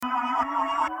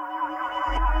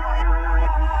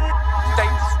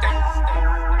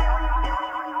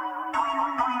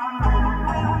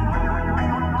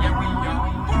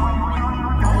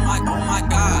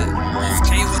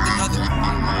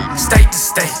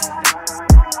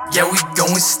Yeah, we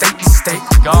going state to state,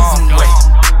 moving weight.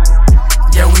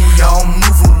 Yeah, we all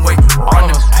moving weight,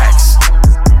 running packs.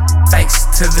 Thanks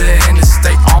to the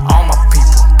interstate, all my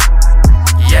people.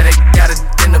 Yeah, they got a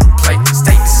dinner plate,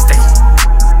 state to state.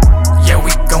 Yeah,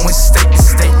 we going state to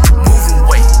state, moving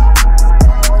weight.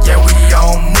 Yeah, we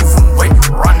all moving weight,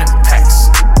 running packs.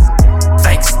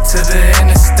 Thanks to the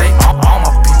interstate, all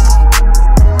my people.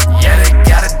 Yeah, they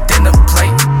got a dinner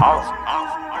plate.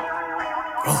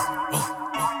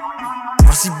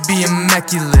 Rusty be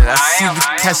immaculate, I see the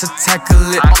cash, I tackle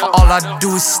it. All I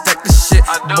do is stack the shit.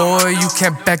 Boy, you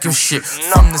can't back your shit.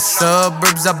 From the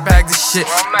suburbs, I bag the shit.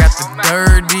 Got the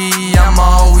dirty, I'ma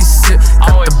always sip.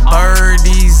 Got the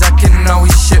birdies, I can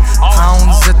always ship.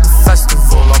 Pounds at the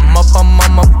festival, I'm up, I'm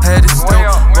on my pedestal.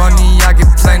 Money, I get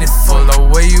plentiful.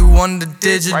 Away you on the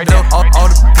digital.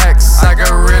 All the packs, I got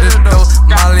rid of those.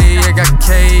 Molly, I got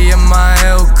K and my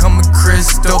L coming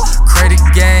crystal. Credit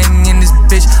gang in this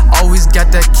bitch, always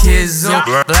got that kizzo.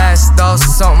 Blast off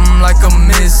something like a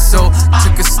missile.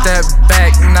 Took a step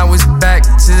back, now it's back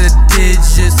to the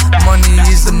digits. Money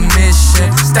is the mission,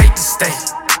 state to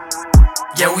state.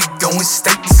 Yeah, we going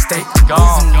state to state,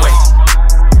 moving weight.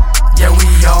 Yeah, we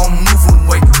all moving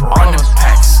weight, running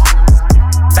packs.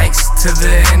 Thanks to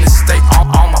the interstate, all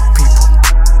my people.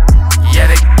 Yeah,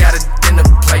 they got a dinner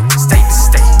plate, state to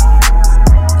state.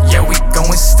 Yeah, we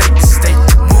going state to state,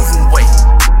 moving weight.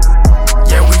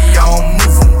 Yeah, we all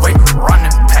moving weight,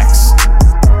 running packs.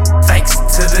 Thanks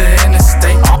to the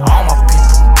interstate, all my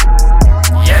people.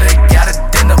 Yeah, they got a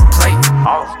dinner plate.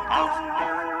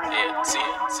 Yeah, see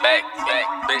it, back,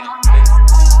 bitch.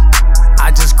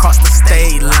 I just crossed the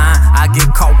state line. I get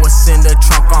caught what's in the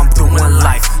trunk, I'm doing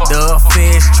life. The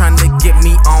feds tryna get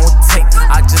me on tape.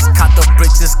 I just caught the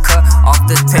bridges cut off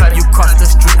the tape. You cross the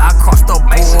street, I cross the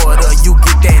border. You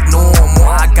get that normal,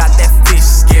 I got that fish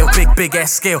scale. Big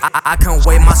ass scale, I can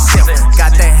weigh myself.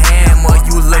 Got the hammer,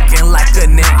 you looking like a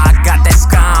nail. I got that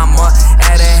scammer,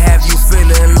 and to have you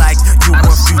feeling like you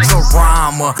want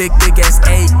Futurama. Big ass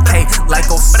AK like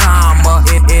Osama.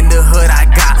 In the hood I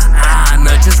got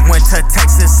honor. Just went to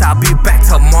Texas, I'll be back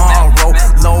tomorrow.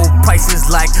 Low prices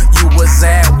like you was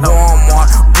at Walmart.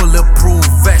 Bulletproof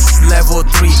vest, level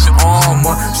 3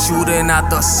 armor. Shooting out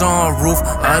the sunroof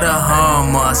of the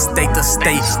Hummer. State to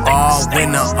state, all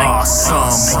winter, all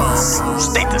summer.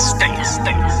 State to state,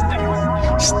 state to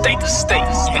state, state to state,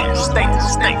 state to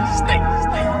state.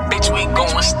 Bitch, we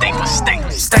going state to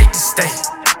state, state to state.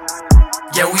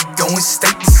 Yeah, we going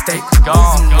state to state,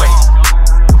 moving weight.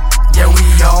 Yeah, we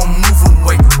all moving